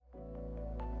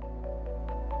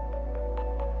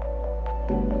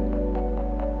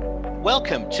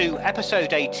Welcome to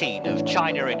episode 18 of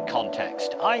China in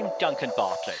Context. I'm Duncan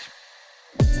Bartlett.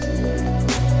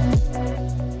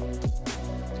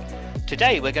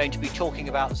 Today we're going to be talking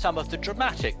about some of the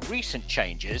dramatic recent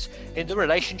changes in the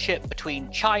relationship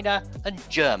between China and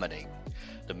Germany.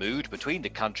 The mood between the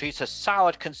countries has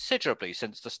soured considerably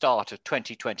since the start of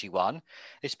 2021,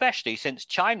 especially since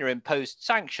China imposed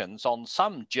sanctions on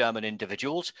some German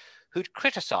individuals who'd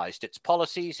criticised its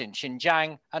policies in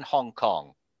Xinjiang and Hong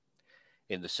Kong.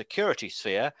 In the security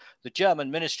sphere, the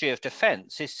German Ministry of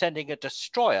Defense is sending a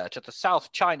destroyer to the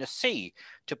South China Sea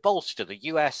to bolster the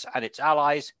US and its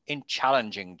allies in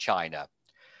challenging China.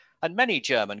 And many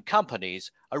German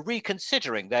companies are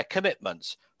reconsidering their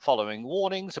commitments following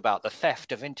warnings about the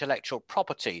theft of intellectual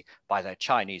property by their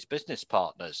Chinese business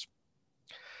partners.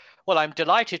 Well, I'm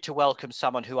delighted to welcome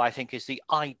someone who I think is the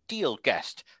ideal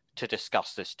guest to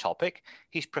discuss this topic.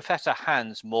 He's Professor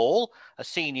Hanns Maull, a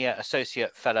Senior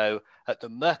Associate Fellow at the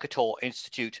Mercator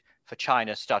Institute for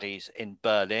China Studies in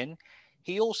Berlin.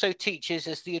 He also teaches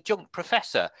as the Adjunct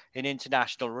Professor in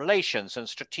International Relations and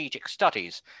Strategic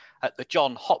Studies at the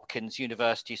Johns Hopkins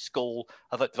University School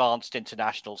of Advanced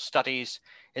International Studies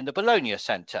in the Bologna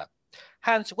Center.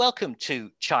 Hanns, welcome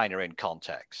to China in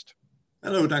Context.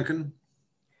 Hello, Duncan.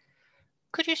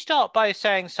 Could you start by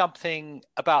saying something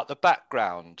about the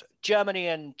background? Germany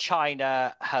and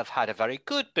China have had a very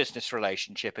good business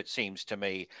relationship, it seems to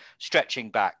me, stretching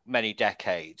back many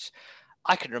decades.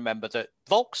 I can remember that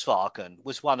Volkswagen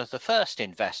was one of the first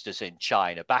investors in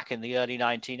China back in the early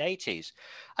 1980s.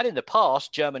 And in the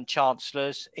past, German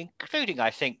chancellors, including,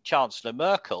 I think, Chancellor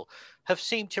Merkel, have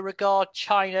seemed to regard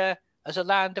China as a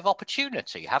land of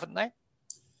opportunity, haven't they?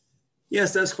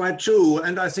 Yes, that's quite true.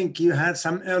 And I think you had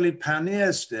some early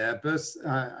pioneers there, both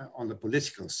on the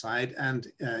political side and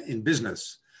in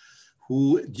business,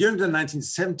 who during the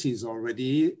 1970s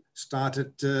already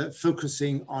started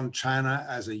focusing on China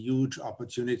as a huge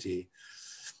opportunity.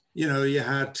 You know, you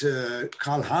had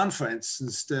Karl Hahn, for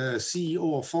instance, the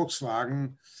CEO of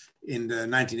Volkswagen in the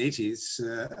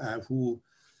 1980s, who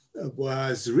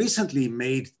was recently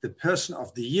made the Person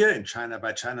of the Year in China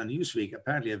by China Newsweek,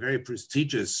 apparently a very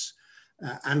prestigious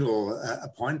annual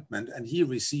appointment, and he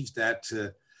received that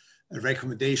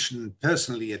recommendation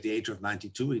personally at the age of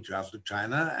 92. He traveled to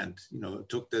China and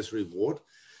took this reward.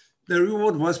 The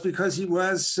reward was because he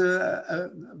was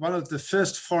one of the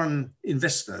first foreign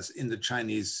investors in the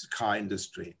Chinese car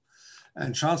industry.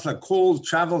 And Chancellor Kohl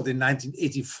traveled in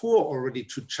 1984 already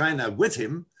to China with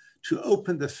him to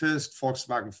open the first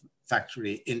Volkswagen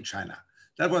factory in China.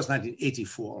 That was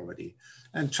 1984 already.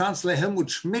 And Chancellor Helmut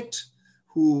Schmidt,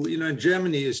 who, in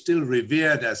Germany is still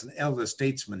revered as an elder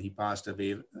statesman. He passed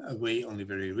away only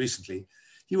very recently.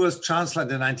 He was chancellor in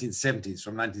the 1970s,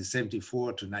 from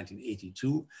 1974 to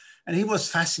 1982. And he was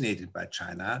fascinated by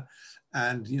China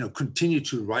and, continued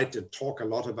to write and talk a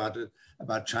lot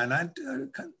about China.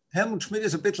 And Helmut Schmidt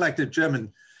is a bit like the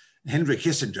German Henry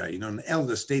Kissinger, an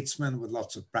elder statesman with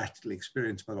lots of practical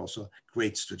experience, but also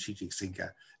great strategic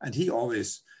thinker. And he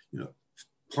always,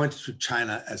 pointed to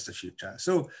China as the future.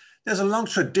 So there's a long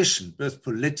tradition, both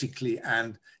politically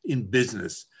and in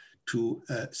business, to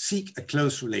seek a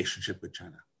close relationship with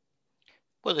China.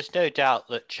 Well, there's no doubt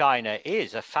that China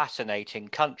is a fascinating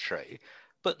country,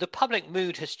 but the public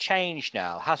mood has changed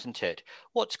now, hasn't it?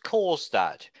 What's caused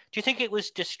that? Do you think it was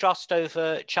distrust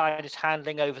over China's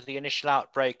handling over the initial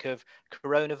outbreak of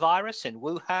coronavirus in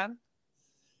Wuhan?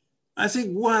 I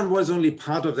think Wuhan was only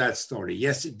part of that story.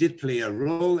 Yes, it did play a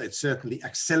role. It certainly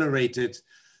accelerated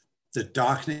the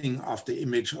darkening of the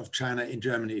image of China in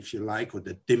Germany, if you like, or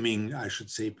the dimming, I should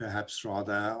say, perhaps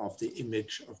rather, of the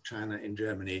image of China in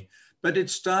Germany. But it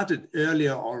started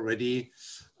earlier already.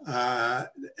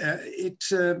 It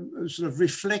sort of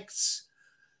reflects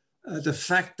the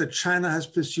fact that China has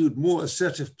pursued more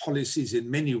assertive policies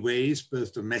in many ways,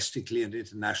 both domestically and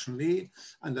internationally,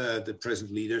 under the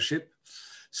present leadership.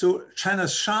 So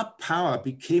China's sharp power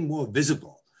became more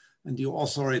visible, and the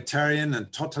authoritarian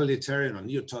and totalitarian or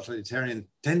neo-totalitarian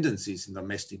tendencies in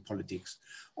domestic politics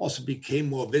also became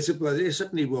more visible. They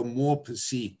certainly were more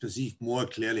perceived more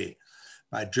clearly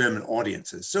by German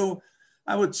audiences. So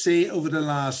I would say over the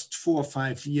last 4 or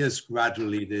 5 years,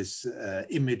 gradually this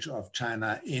image of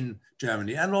China in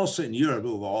Germany and also in Europe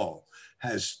overall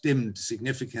has dimmed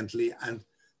significantly. And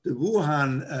the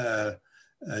Wuhan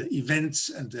events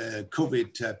and the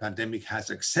COVID pandemic has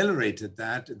accelerated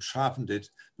that and sharpened it,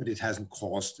 but it hasn't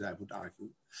caused it, I would argue.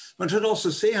 One should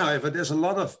also say, however, there's a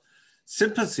lot of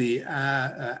sympathy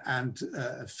and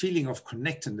a feeling of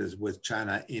connectedness with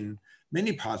China in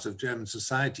many parts of German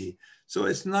society. So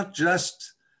it's not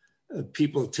just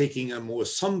people taking a more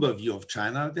somber view of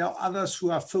China. There are others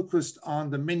who are focused on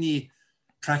the many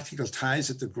practical ties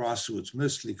at the grassroots,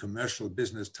 mostly commercial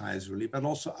business ties really, but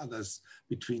also others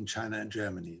between China and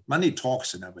Germany. Money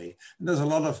talks in a way, and there's a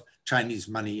lot of Chinese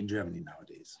money in Germany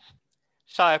nowadays.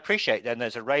 So I appreciate then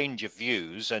there's a range of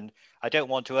views, and I don't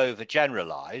want to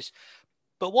overgeneralize,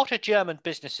 but what are German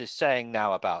businesses saying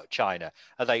now about China?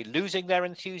 Are they losing their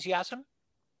enthusiasm?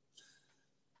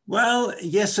 Well,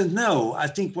 yes and no. I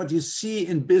think what you see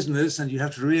in business, and you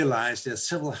have to realize there are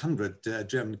several hundred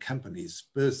German companies,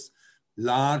 both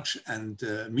large and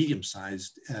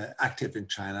medium-sized, active in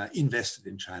China, invested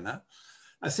in China.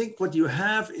 I think what you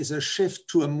have is a shift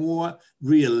to a more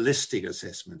realistic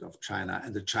assessment of China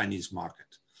and the Chinese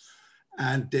market.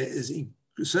 And there is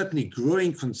certainly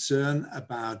growing concern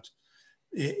about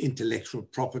intellectual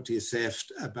property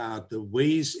theft, about the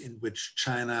ways in which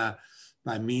China,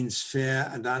 by means fair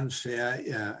and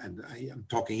unfair, and I am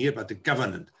talking here about the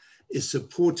government, is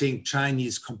supporting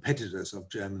Chinese competitors of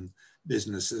German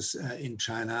businesses in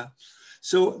China.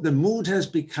 So the mood has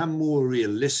become more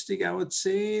realistic, I would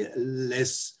say,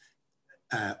 less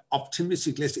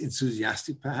optimistic, less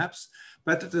enthusiastic perhaps.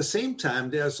 But at the same time,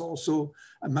 there's also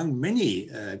among many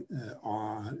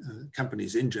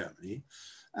companies in Germany,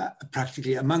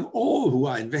 practically among all who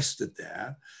are invested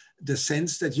there, the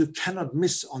sense that you cannot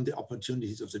miss on the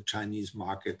opportunities of the Chinese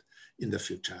market in the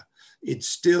future. It's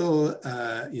still,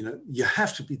 you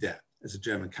have to be there as a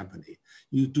German company.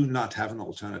 You do not have an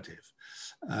alternative.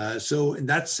 So in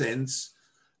that sense,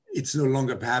 it's no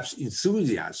longer perhaps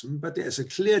enthusiasm, but there's a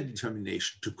clear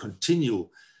determination to continue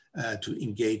to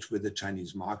engage with the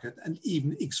Chinese market and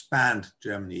even expand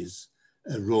Germany's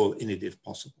role in it if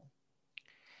possible.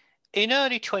 In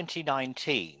early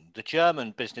 2019, the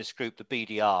German business group, the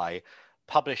BDI,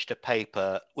 published a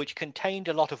paper which contained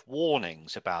a lot of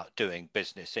warnings about doing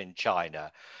business in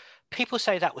China. People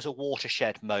say that was a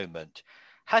watershed moment.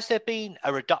 Has there been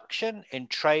a reduction in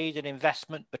trade and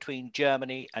investment between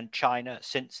Germany and China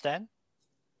since then?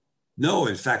 No,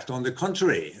 in fact, on the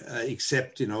contrary,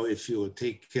 except, if you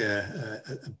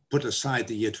put aside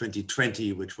the year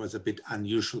 2020, which was a bit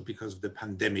unusual because of the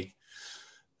pandemic.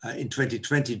 In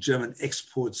 2020, German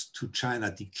exports to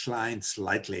China declined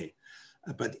slightly,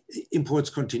 but imports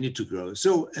continued to grow.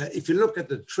 So if you look at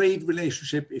the trade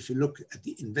relationship, if you look at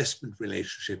the investment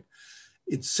relationship,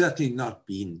 it's certainly not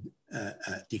been a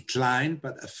decline,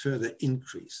 but a further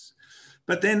increase.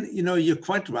 But then, you're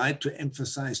quite right to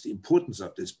emphasize the importance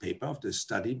of this paper, of this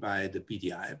study by the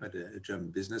BDI, by the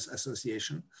German Business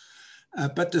Association.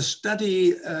 But the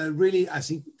study really, I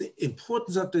think the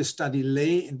importance of this study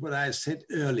lay in what I said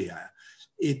earlier.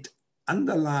 It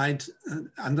underlined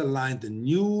the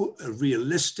new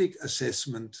realistic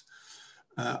assessment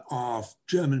of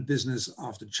German business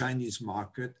of the Chinese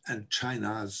market and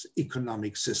China's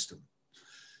economic system.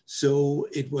 So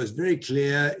it was very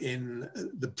clear in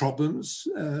the problems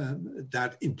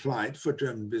that implied for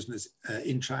German business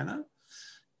in China.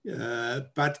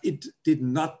 But it did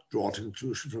not draw to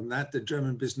conclusion from that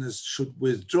German business should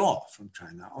withdraw from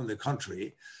China. On the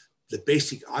contrary, the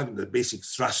basic argument, the basic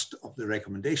thrust of the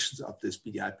recommendations of this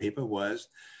BDI paper was,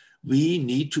 we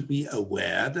need to be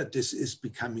aware that this is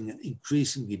becoming an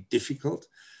increasingly difficult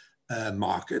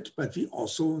market, but we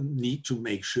also need to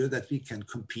make sure that we can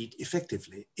compete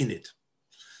effectively in it.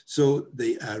 So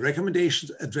the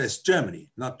recommendations address Germany,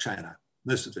 not China,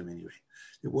 most of them anyway.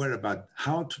 They were about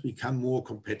how to become more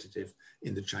competitive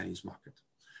in the Chinese market.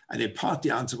 And in part, the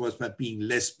answer was by being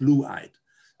less blue-eyed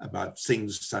about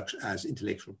things such as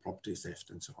intellectual property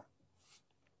theft and so on.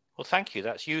 Well, thank you.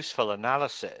 That's useful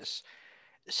analysis.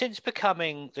 Since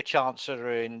becoming the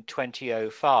Chancellor in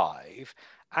 2005,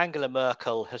 Angela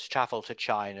Merkel has travelled to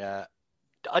China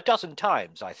a dozen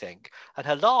times, I think. And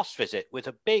her last visit with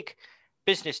a big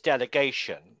business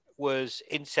delegation was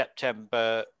in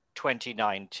September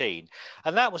 2019.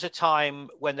 And that was a time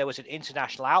when there was an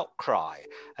international outcry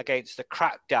against the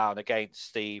crackdown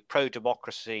against the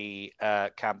pro-democracy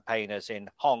campaigners in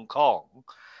Hong Kong.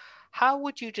 How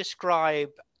would you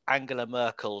describe Angela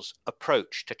Merkel's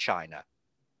approach to China?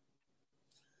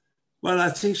 Well, I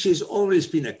think she's always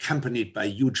been accompanied by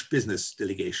huge business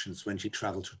delegations when she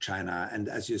traveled to China. And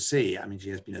as you say, she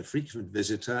has been a frequent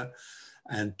visitor.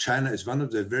 And China is one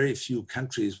of the very few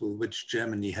countries with which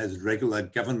Germany has regular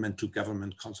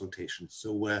government-to-government consultations.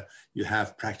 So where you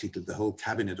have practically the whole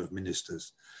cabinet of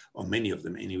ministers, or many of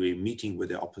them anyway, meeting with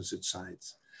their opposite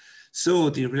sides. So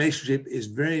the relationship is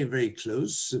very, very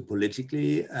close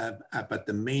politically, but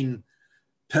the main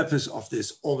purpose of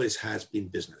this always has been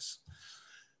business.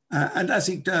 And I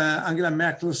think Angela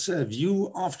Merkel's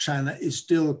view of China is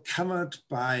still covered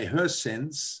by her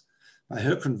sense, by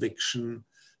her conviction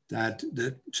that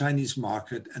the Chinese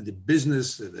market and the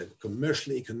business, the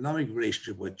commercial economic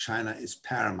relationship with China is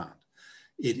paramount.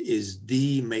 It is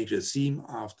the major theme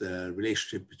of the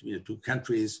relationship between the two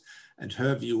countries. And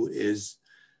her view is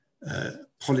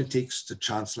politics, the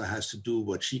chancellor has to do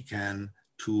what she can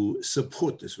to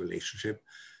support this relationship,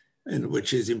 and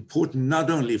which is important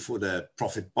not only for the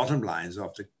profit bottom lines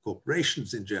of the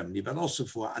corporations in Germany, but also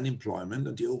for unemployment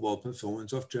and the overall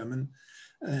performance of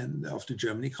the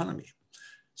German economy.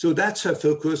 So that's her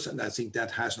focus, and I think that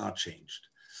has not changed.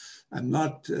 I'm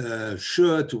not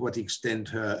sure to what extent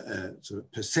her sort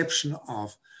of perception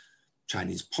of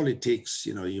Chinese politics,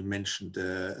 you mentioned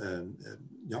the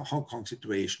Hong Kong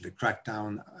situation, the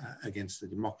crackdown against the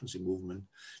democracy movement.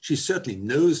 She certainly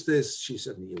knows this, she's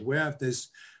certainly aware of this.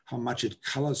 How much it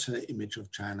colors her image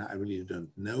of China, I really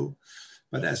don't know.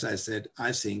 But as I said,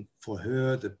 I think for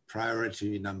her, the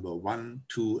priority number 1,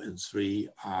 2, and 3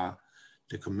 are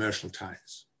the commercial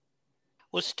ties.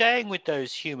 Well, staying with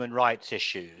those human rights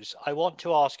issues, I want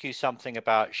to ask you something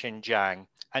about Xinjiang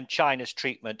and China's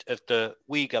treatment of the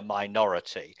Uyghur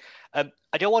minority. I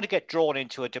don't want to get drawn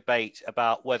into a debate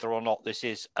about whether or not this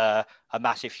is a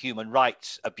massive human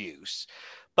rights abuse.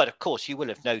 But of course, you will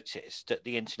have noticed that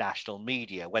the international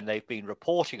media, when they've been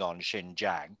reporting on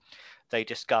Xinjiang, they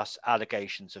discuss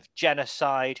allegations of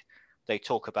genocide, they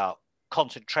talk about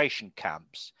concentration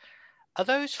camps. Are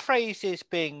those phrases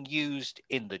being used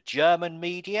in the German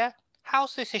media?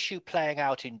 How's this issue playing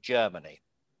out in Germany?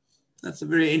 That's a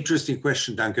very interesting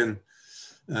question, Duncan.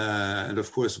 And of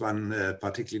course, one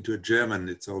particularly to a German,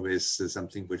 it's always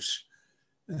something which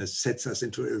sets us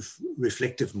into a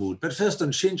reflective mood. But first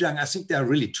on Xinjiang, I think there are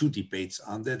really 2 debates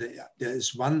on there. There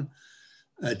is one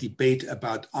debate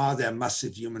about, are there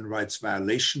massive human rights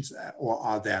violations or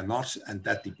are there not? And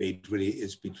that debate really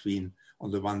is between, on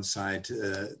the one side,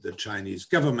 the Chinese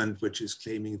government, which is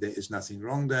claiming there is nothing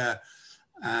wrong there,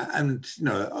 and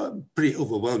pretty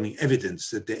overwhelming evidence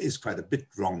that there is quite a bit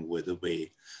wrong with the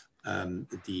way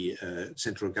the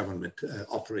central government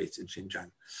operates in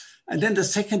Xinjiang. And then the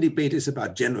second debate is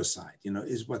about genocide.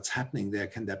 Is what's happening there,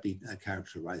 can that be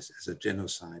characterized as a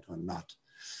genocide or not?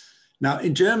 Now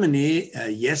in Germany,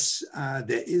 yes,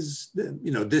 there is,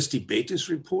 this debate is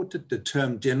reported. The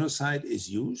term genocide is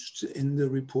used in the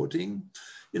reporting.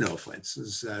 For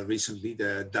instance, recently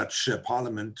the Dutch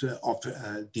parliament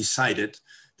decided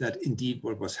that indeed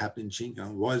what was happening in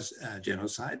Xinjiang was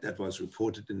genocide. That was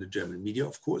reported in the German media,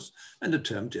 of course, and the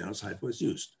term genocide was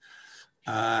used.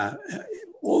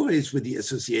 Always with the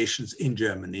associations in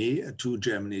Germany to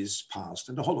Germany's past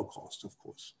and the Holocaust, of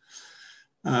course.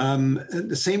 And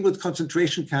the same with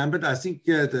concentration camp, but I think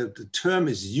the term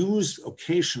is used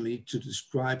occasionally to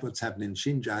describe what's happening in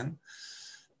Xinjiang.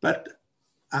 But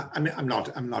I'm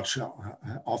not sure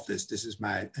of this. This is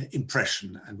my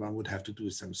impression, and one would have to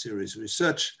do some serious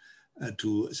research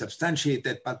to substantiate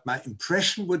that. But my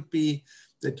impression would be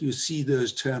that you see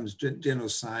those terms,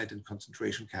 genocide and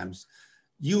concentration camps,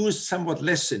 used somewhat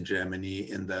less in Germany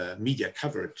in the media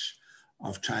coverage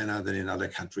of China than in other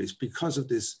countries because of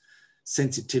this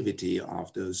sensitivity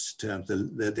of those terms.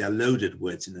 They are loaded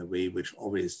words in a way which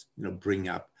always bring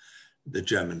up the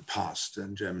German past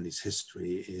and Germany's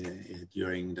history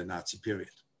during the Nazi period.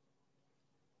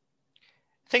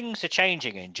 Things are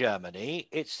changing in Germany.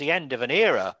 It's the end of an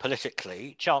era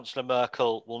politically. Chancellor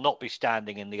Merkel will not be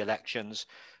standing in the elections,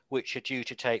 which are due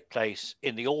to take place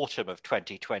in the autumn of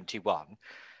 2021.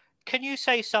 Can you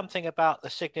say something about the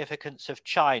significance of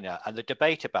China and the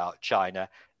debate about China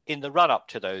in the run-up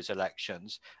to those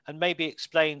elections, and maybe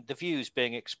explain the views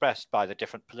being expressed by the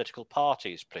different political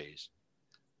parties, please?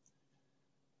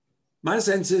 My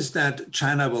sense is that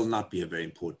China will not be a very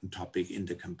important topic in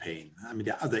the campaign. I mean,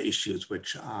 there are other issues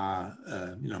which are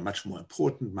much more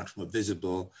important, much more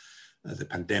visible. The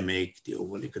pandemic, the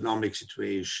overall economic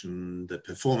situation, the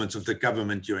performance of the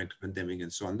government during the pandemic,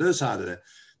 and so on. Those are the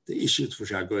issues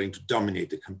which are going to dominate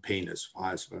the campaign, as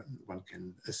far as one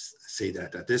can say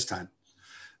that at this time.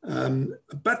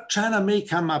 But China may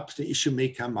come up, the issue may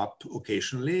come up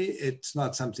occasionally. It's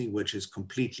not something which is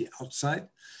completely outside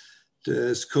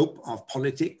the scope of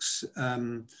politics.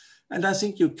 And I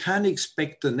think you can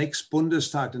expect the next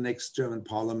Bundestag, the next German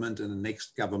parliament, and the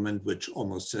next government, which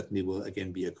almost certainly will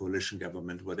again be a coalition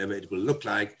government, whatever it will look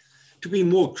like, to be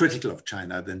more critical of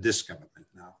China than this government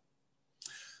now.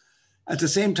 At the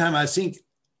same time, I think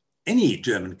any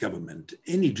German government,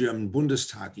 any German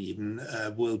Bundestag even,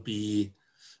 will be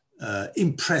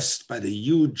impressed by the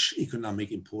huge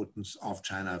economic importance of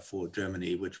China for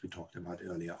Germany, which we talked about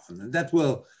earlier on. And that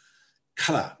will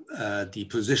color the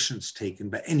positions taken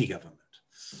by any government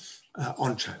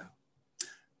on China.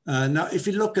 Now, if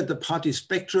you look at the party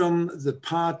spectrum, the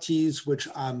parties which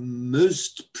are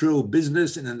most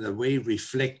pro-business and in a way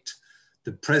reflect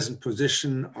the present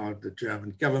position of the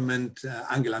German government,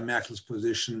 Angela Merkel's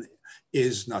position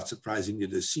is, not surprisingly,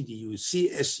 the CDU,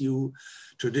 CSU,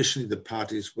 traditionally the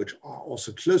parties which are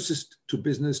also closest to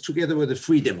business, together with the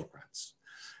Free Democrats.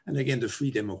 And again, the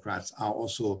Free Democrats are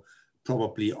also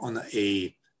probably on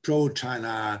a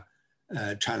pro-China,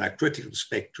 China critical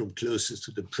spectrum closest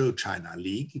to the pro-China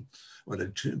League or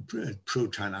the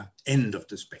pro-China end of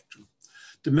the spectrum.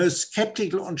 The most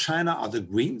skeptical on China are the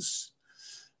Greens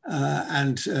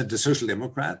and the Social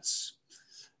Democrats.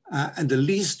 And the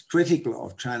least critical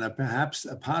of China, perhaps,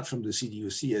 apart from the CDU,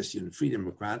 CSU, and Free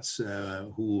Democrats,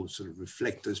 who sort of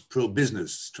reflect this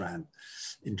pro-business strand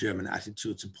in German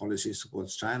attitudes and policies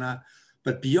towards China.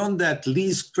 But beyond that,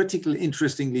 least critical,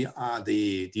 interestingly, are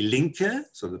the Die Linke,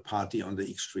 so the party on the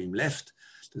extreme left,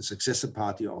 the successor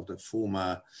party of the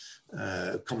former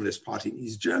Communist Party in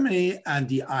East Germany, and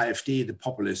the AfD, the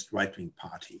populist right-wing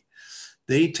party.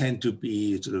 They tend to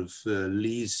be sort of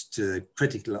least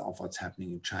critical of what's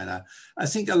happening in China. I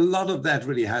think a lot of that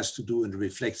really has to do and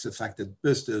reflects the fact that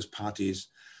both those parties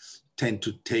tend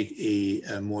to take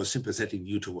a more sympathetic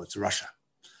view towards Russia.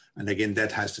 And again,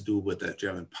 that has to do with the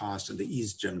German past and the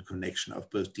East German connection of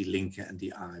both Die Linke and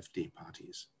the AfD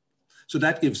parties. So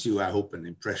that gives you, I hope, an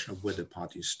impression of where the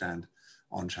parties stand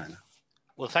on China.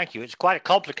 Well, thank you. It's quite a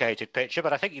complicated picture,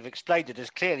 but I think you've explained it as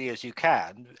clearly as you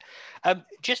can.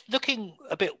 Just looking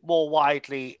a bit more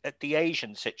widely at the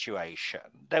Asian situation,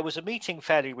 there was a meeting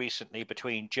fairly recently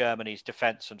between Germany's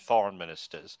defense and foreign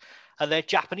ministers and their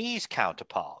Japanese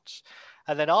counterparts.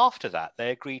 And then after that,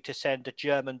 they agreed to send a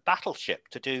German battleship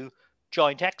to do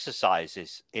joint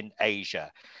exercises in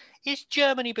Asia. Is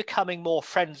Germany becoming more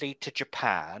friendly to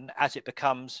Japan as it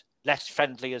becomes less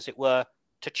friendly, as it were,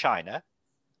 to China?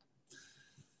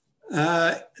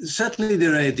 Certainly,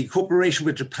 the cooperation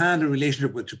with Japan, the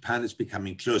relationship with Japan is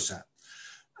becoming closer.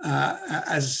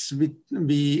 As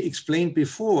we explained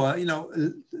before,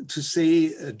 to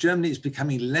say Germany is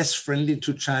becoming less friendly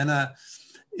to China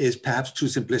is perhaps too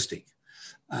simplistic.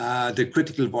 The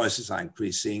critical voices are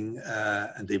increasing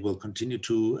and they will continue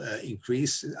to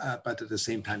increase, but at the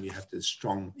same time, you have this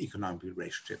strong economic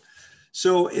relationship.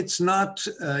 So it's not,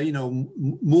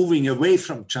 moving away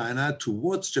from China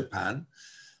towards Japan,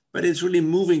 but it's really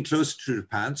moving closer to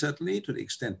Japan, certainly, to the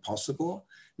extent possible.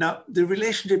 Now, the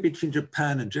relationship between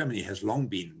Japan and Germany has long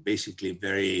been basically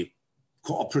very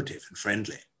cooperative and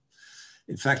friendly.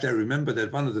 In fact, I remember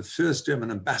that one of the first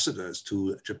German ambassadors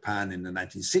to Japan in the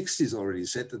 1960s already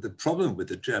said that the problem with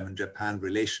the German-Japan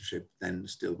relationship, then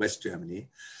still West Germany,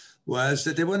 was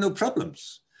that there were no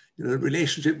problems. The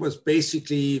relationship was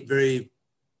basically very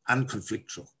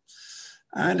unconflictual.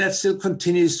 And that still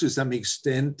continues to some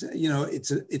extent.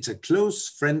 It's a close,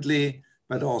 friendly,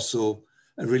 but also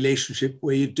a relationship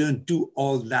where you don't do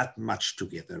all that much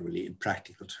together, really, in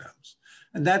practical terms.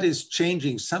 And that is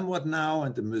changing somewhat now.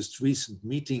 And the most recent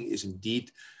meeting is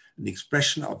indeed an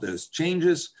expression of those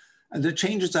changes. And the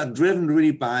changes are driven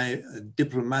really by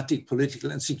diplomatic, political,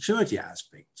 and security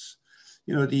aspects.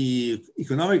 The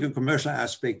economic and commercial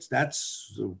aspects,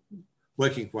 that's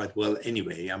working quite well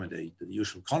anyway. I mean, the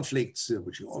usual conflicts,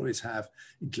 which you always have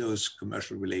in close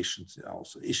commercial relations, there are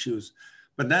also issues.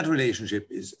 But that relationship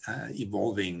is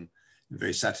evolving in a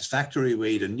very satisfactory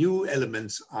way. The new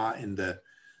elements are in the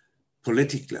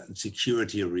political and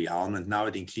security realm, and now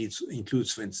it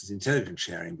includes, for instance, intelligence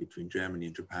sharing between Germany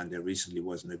and Japan. There recently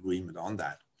was an agreement on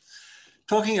that.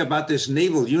 Talking about this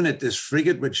naval unit, this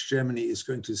frigate, which Germany is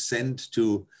going to send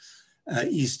to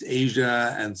East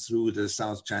Asia and through the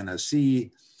South China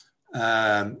Sea.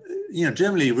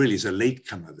 Germany really is a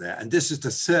latecomer there. And this is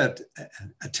the third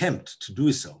attempt to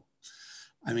do so.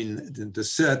 I mean, the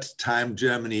third time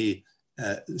Germany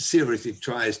seriously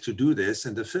tries to do this.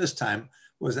 And the first time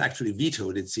was actually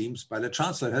vetoed, it seems, by the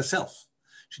Chancellor herself.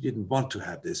 She didn't want to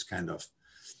have this kind of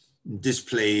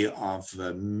display of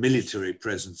military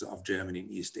presence of Germany in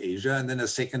East Asia. And then a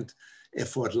second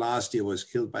effort last year was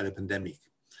killed by the pandemic.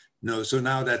 No, so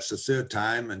now that's the third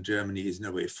time, and Germany is in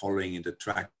a way following in the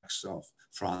tracks of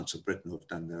France or Britain, who have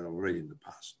done that already in the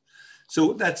past.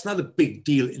 So that's not a big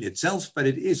deal in itself, but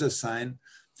it is a sign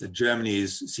that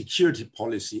Germany's security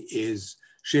policy is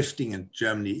shifting, and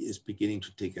Germany is beginning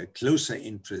to take a closer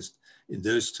interest in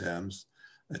those terms,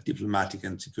 diplomatic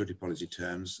and security policy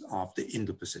terms of the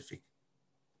Indo-Pacific.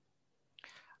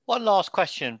 One last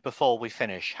question before we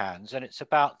finish, Hanns, and it's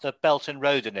about the Belt and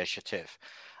Road Initiative.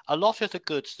 A lot of the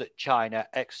goods that China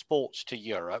exports to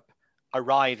Europe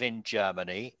arrive in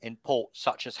Germany, in ports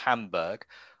such as Hamburg.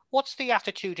 What's the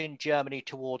attitude in Germany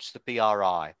towards the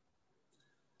BRI?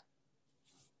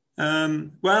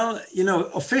 Well,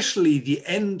 officially the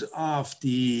end of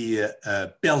the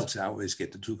belt, I always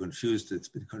get the two confused, it's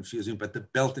a bit confusing, but the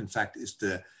belt in fact is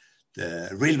the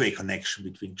railway connection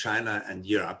between China and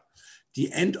Europe.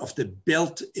 The end of the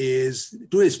belt is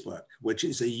Duisburg, which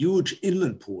is a huge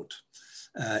inland port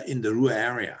in the Ruhr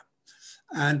area.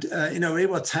 And in a way,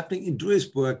 what's happening in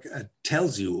Duisburg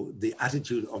tells you the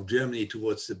attitude of Germany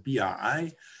towards the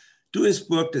BRI.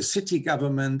 Duisburg, the city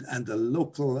government and the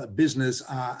local business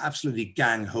are absolutely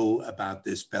gang-ho about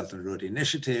this Belt and Road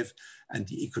Initiative and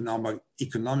the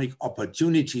economic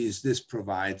opportunities this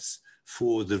provides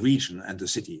for the region and the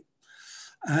city.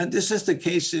 And this is the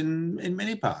case in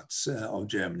many parts of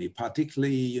Germany,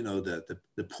 particularly,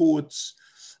 the ports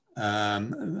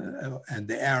and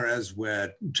the areas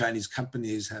where Chinese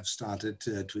companies have started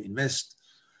to invest.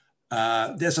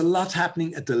 There's a lot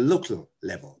happening at the local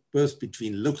level, both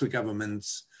between local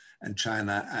governments and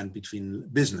China and between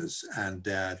business and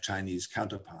their Chinese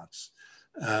counterparts,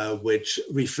 which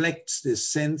reflects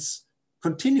this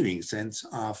continuing sense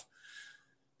of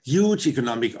huge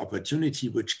economic opportunity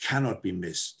which cannot be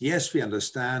missed. Yes, we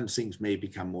understand things may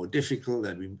become more difficult,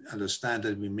 and we understand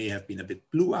that we may have been a bit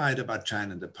blue-eyed about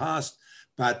China in the past,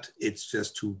 but it's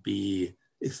just too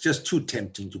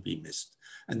tempting to be missed.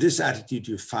 And this attitude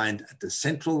you find at the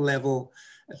central level,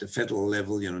 at the federal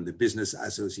level, the business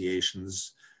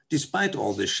associations, despite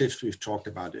all the shifts we've talked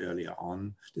about earlier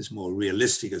on, this more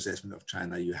realistic assessment of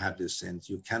China, you have this sense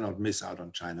you cannot miss out on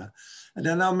China. And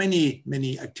there are now many,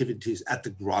 many activities at the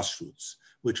grassroots,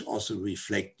 which also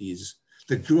reflect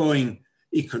the growing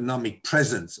economic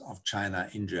presence of China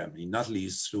in Germany, not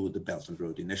least through the Belt and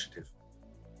Road Initiative.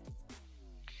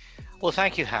 Well,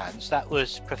 thank you, Hanns. That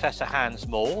was Professor Hanns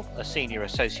Maull, a Senior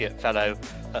Associate Fellow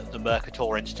at the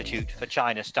Mercator Institute for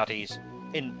China Studies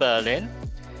in Berlin.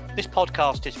 This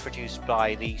podcast is produced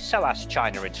by the SOAS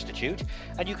China Institute,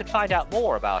 and you can find out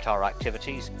more about our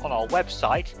activities on our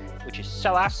website, which is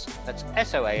SOAS, that's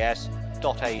soas.ac.uk.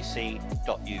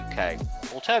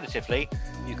 Alternatively,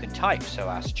 you can type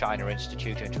SOAS China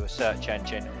Institute into a search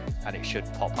engine and it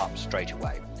should pop up straight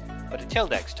away. But until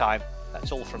next time,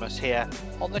 that's all from us here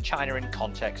on the China in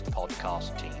Context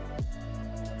podcast team.